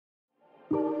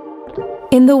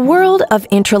In the world of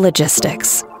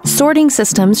intralogistics, sorting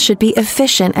systems should be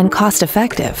efficient and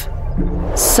cost-effective.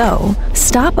 So,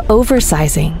 stop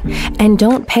oversizing and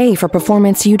don't pay for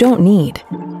performance you don't need.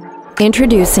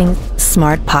 Introducing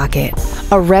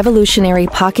SmartPocket, a revolutionary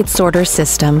pocket sorter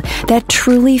system that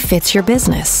truly fits your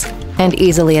business and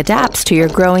easily adapts to your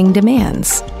growing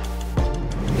demands.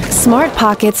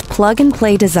 SmartPocket's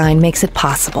plug-and-play design makes it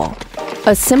possible.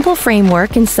 A simple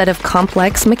framework instead of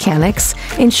complex mechanics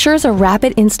ensures a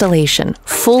rapid installation,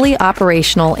 fully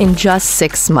operational in just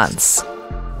 6 months.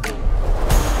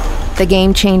 The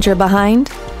game changer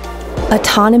behind?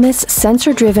 Autonomous,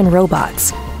 sensor-driven robots,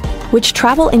 which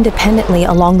travel independently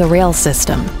along the rail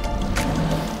system.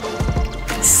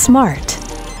 Smart.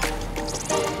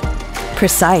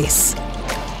 Precise.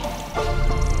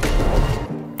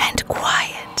 And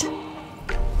quiet.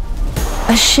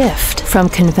 A shift from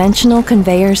conventional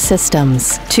conveyor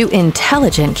systems to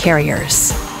intelligent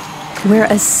carriers, where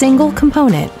a single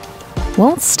component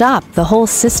won't stop the whole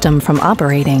system from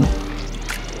operating.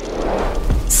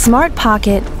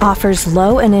 SmartPocket offers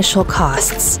low initial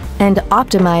costs and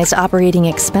optimized operating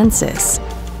expenses,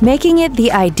 making it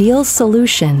the ideal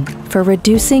solution for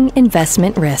reducing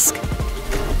investment risk.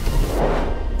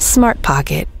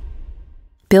 SmartPocket.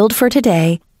 Build for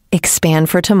today, expand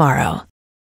for tomorrow.